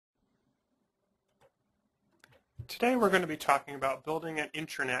Today we're going to be talking about building an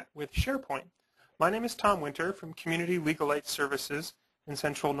intranet with SharePoint. My name is Tom Winter from Community Legal Aid Services in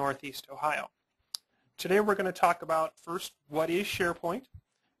Central Northeast Ohio. Today we're going to talk about first what is SharePoint,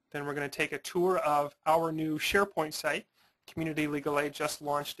 then we're going to take a tour of our new SharePoint site. Community Legal Aid just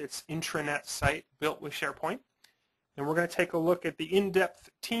launched its intranet site built with SharePoint, and we're going to take a look at the in-depth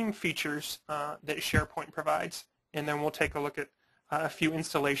team features that SharePoint provides, and then we'll take a look at a few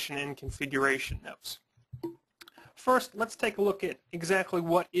installation and configuration notes. First, let's take a look at exactly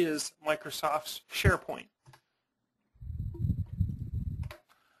what is Microsoft's SharePoint.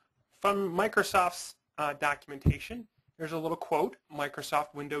 From Microsoft's documentation, there's a little quote: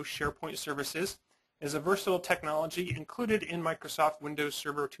 Microsoft Windows SharePoint Services is a versatile technology included in Microsoft Windows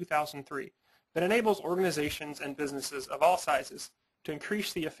Server 2003 that enables organizations and businesses of all sizes to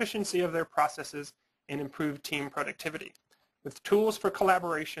increase the efficiency of their processes and improve team productivity. With tools for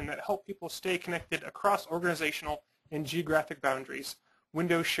collaboration that help people stay connected across organizational and geographic boundaries,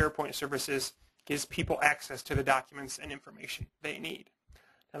 Windows SharePoint Services gives people access to the documents and information they need.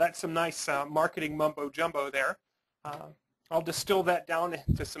 Now that's some nice marketing mumbo-jumbo there. I'll distill that down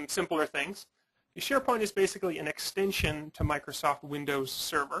into some simpler things. SharePoint is basically an extension to Microsoft Windows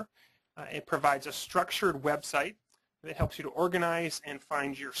Server. It provides a structured website that helps you to organize and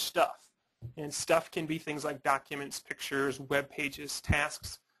find your stuff. And stuff can be things like documents, pictures, web pages,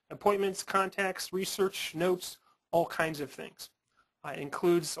 tasks, appointments, contacts, research, notes, all kinds of things. It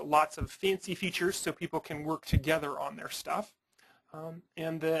includes lots of fancy features so people can work together on their stuff.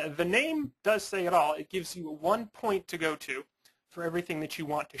 And the name does say it all. It gives you one point to go to for everything that you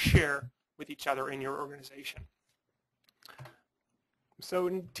want to share with each other in your organization. So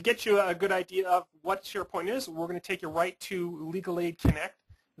to get you a good idea of what SharePoint is, we're going to take you right to Legal Aid Connect.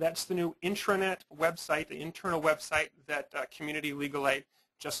 That's the new intranet website, the internal website that Community Legal Aid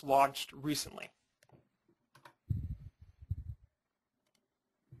just launched recently.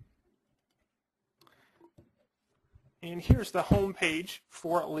 And here's the home page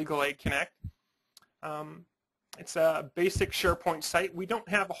for Legal Aid Connect. It's a basic SharePoint site. We don't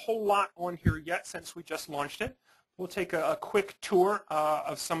have a whole lot on here yet since we just launched it. We'll take a quick tour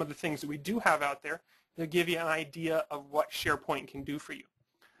of some of the things that we do have out there to give you an idea of what SharePoint can do for you.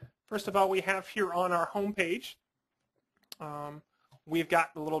 First of all, we have here on our home page, we've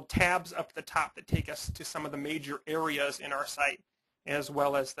got the little tabs up at the top that take us to some of the major areas in our site, as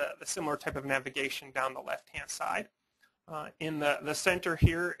well as the similar type of navigation down the left-hand side. In the center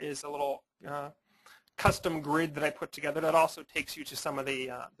here is a little custom grid that I put together that also takes you to some of the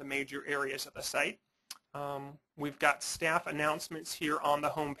major areas of the site. We've got staff announcements here on the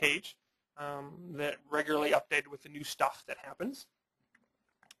home page that regularly updated with the new stuff that happens.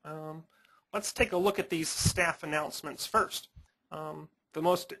 Let's take a look at these staff announcements first. The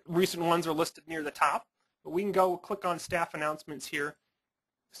most recent ones are listed near the top, but we can go click on staff announcements here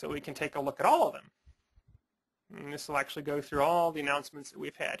so we can take a look at all of them. And this will actually go through all the announcements that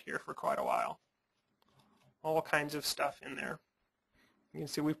we've had here for quite a while. All kinds of stuff in there. You can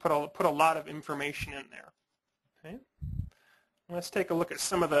see we've put a lot of information in there. Okay. Let's take a look at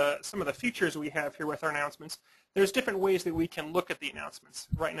some of the features we have here with our announcements. There's different ways that we can look at the announcements.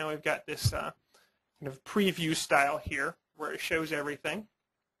 Right now we've got this kind of preview style here where it shows everything.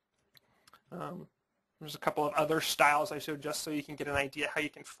 There's a couple of other styles I showed just so you can get an idea how you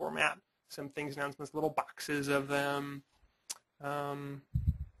can format some things, announcements, little boxes of them. The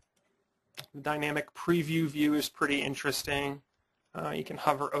dynamic preview view is pretty interesting. You can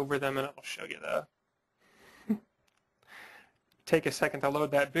hover over them and it'll show you the take a second to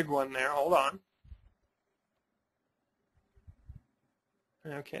load that big one there. Hold on.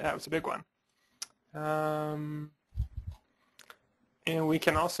 Okay, that was a big one. And we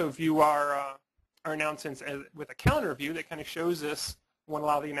can also view our announcements with a calendar view that kind of shows us when a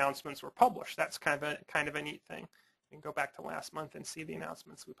lot of the announcements were published. That's kind of a neat thing. You can go back to last month and see the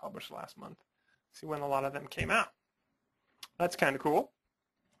announcements we published last month. See when a lot of them came out. That's kind of cool.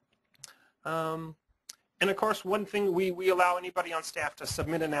 And of course, one thing we allow anybody on staff to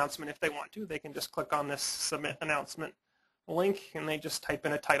submit an announcement if they want to. They can just click on this submit announcement link and they just type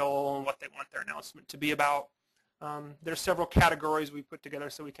in a title and what they want their announcement to be about. There's several categories we put together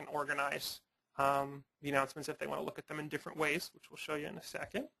so we can organize the announcements if they want to look at them in different ways, which we'll show you in a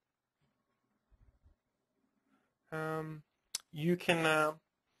second. You can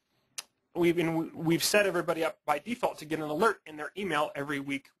we've set everybody up by default to get an alert in their email every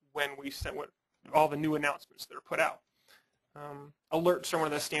week when we send all the new announcements that are put out. Alerts are one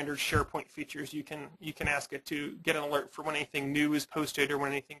of the standard SharePoint features. You can ask it to get an alert for when anything new is posted or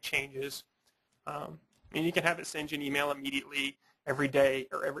when anything changes. And you can have it send you an email immediately every day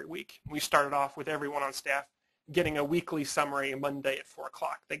or every week. We started off with everyone on staff getting a weekly summary Monday at 4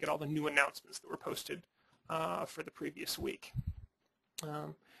 o'clock. They get all the new announcements that were posted for the previous week.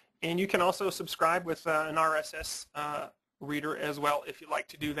 And you can also subscribe with an RSS reader as well if you'd like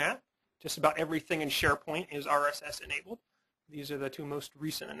to do that. Just about everything in SharePoint is RSS enabled. These are the two most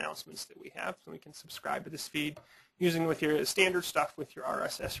recent announcements that we have, so we can subscribe to this feed using with your standard stuff with your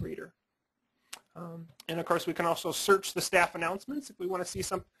RSS reader. And of course, we can also search the staff announcements if we want to see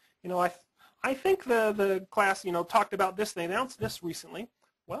some. I think the class talked about this. They announced this recently.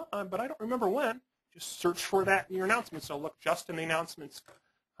 Well, but I don't remember when. Just search for that in your announcements. So look just in the announcements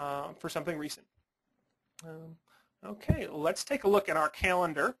for something recent. Okay, let's take a look at our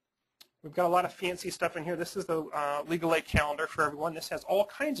calendar. We've got a lot of fancy stuff in here. This is the Legal Aid calendar for everyone. This has all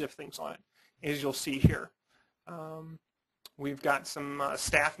kinds of things on it, as you'll see here. We've got some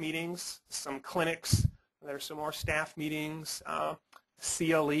staff meetings, some clinics. There's some more staff meetings,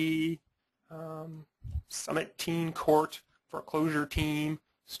 CLE, Summit Teen Court, foreclosure team,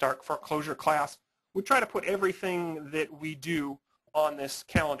 start foreclosure class. We try to put everything that we do on this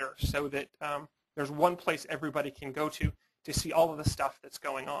calendar so that there's one place everybody can go to see all of the stuff that's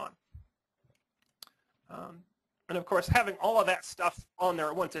going on. And of course, having all of that stuff on there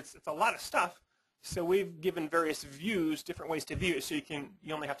at once, it's a lot of stuff. So we've given various views, different ways to view it, so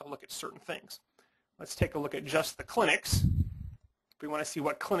you only have to look at certain things. Let's take a look at just the clinics. If we want to see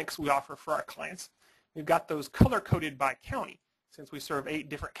what clinics we offer for our clients, we've got those color-coded by county. Since we serve 8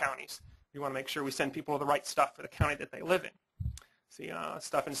 different counties, we want to make sure we send people the right stuff for the county that they live in. See,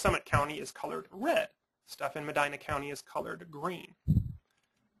 stuff in Summit County is colored red. Stuff in Medina County is colored green.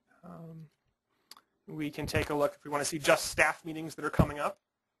 We can take a look if we want to see just staff meetings that are coming up.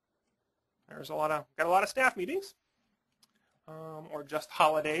 There's got a lot of staff meetings, or just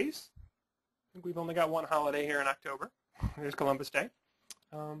holidays. I think we've only got one holiday here in October. There's Columbus Day.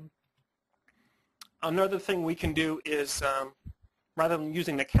 Another thing we can do is, rather than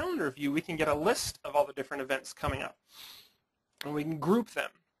using the calendar view, we can get a list of all the different events coming up. And we can group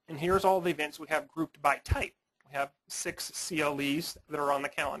them. And here's all the events we have grouped by type. We have 6 CLEs that are on the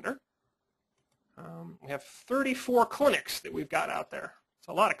calendar. We have 34 clinics that we've got out there. It's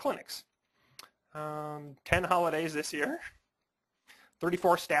a lot of clinics. 10 holidays this year.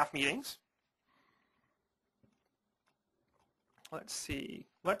 34 staff meetings. Let's see.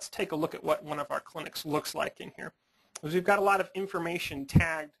 Let's take a look at what one of our clinics looks like in here. Because we've got a lot of information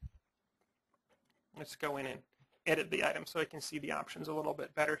tagged. Let's go in and edit the item so I can see the options a little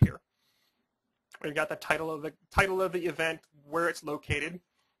bit better here. We've got the title of the event, where it's located.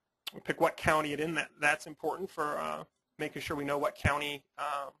 We pick what county it's in. That's important for making sure we know what county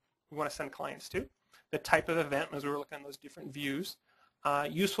we want to send clients to. The type of event, as we were looking at those different views.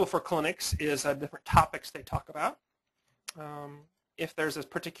 Useful for clinics is different topics they talk about. If there's a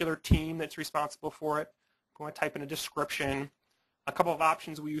particular team that's responsible for it, we want to type in a description. A couple of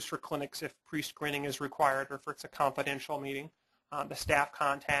options we use for clinics if pre-screening is required or if it's a confidential meeting. The staff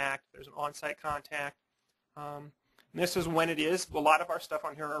contact, there's an on-site contact. And this is when it is. A lot of our stuff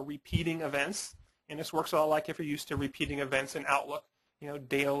on here are repeating events, and this works a lot like if you're used to repeating events in Outlook,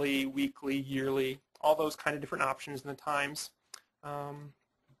 daily, weekly, yearly, all those kind of different options and the times.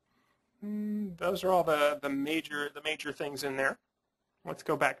 Those are all the major things in there. Let's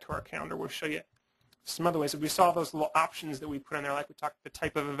go back to our calendar. We'll show you some other ways. If we saw those little options that we put in there, like we talked the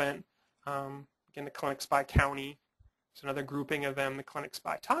type of event, again, the clinics by county. There's another grouping of them, the clinics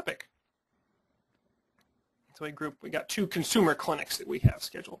by topic. So we got 2 consumer clinics that we have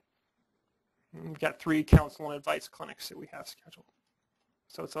scheduled. And we've got 3 counsel and advice clinics that we have scheduled.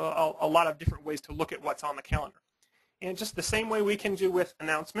 So it's a lot of different ways to look at what's on the calendar. And just the same way we can do with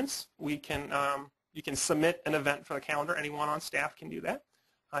announcements, you can submit an event for the calendar. Anyone on staff can do that.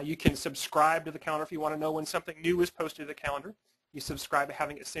 You can subscribe to the calendar if you want to know when something new is posted to the calendar. You subscribe to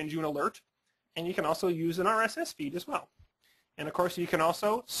having it send you an alert. And you can also use an RSS feed as well. And of course, you can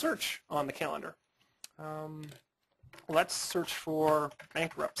also search on the calendar. Let's search for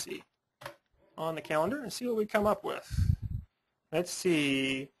bankruptcy on the calendar and see what we come up with. Let's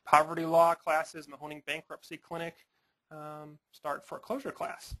see, poverty law classes, Mahoning bankruptcy clinic, start foreclosure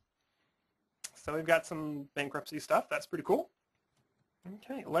class. So we've got some bankruptcy stuff. That's pretty cool.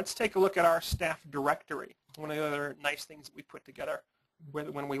 Okay, let's take a look at our staff directory. One of the other nice things that we put together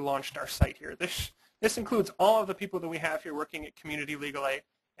when we launched our site here. This includes all of the people that we have here working at Community Legal Aid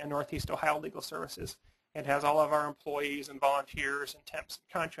and Northeast Ohio Legal Services. It has all of our employees and volunteers and temps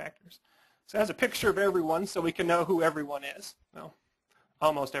and contractors. So it has a picture of everyone so we can know who everyone is. Well,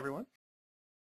 almost everyone.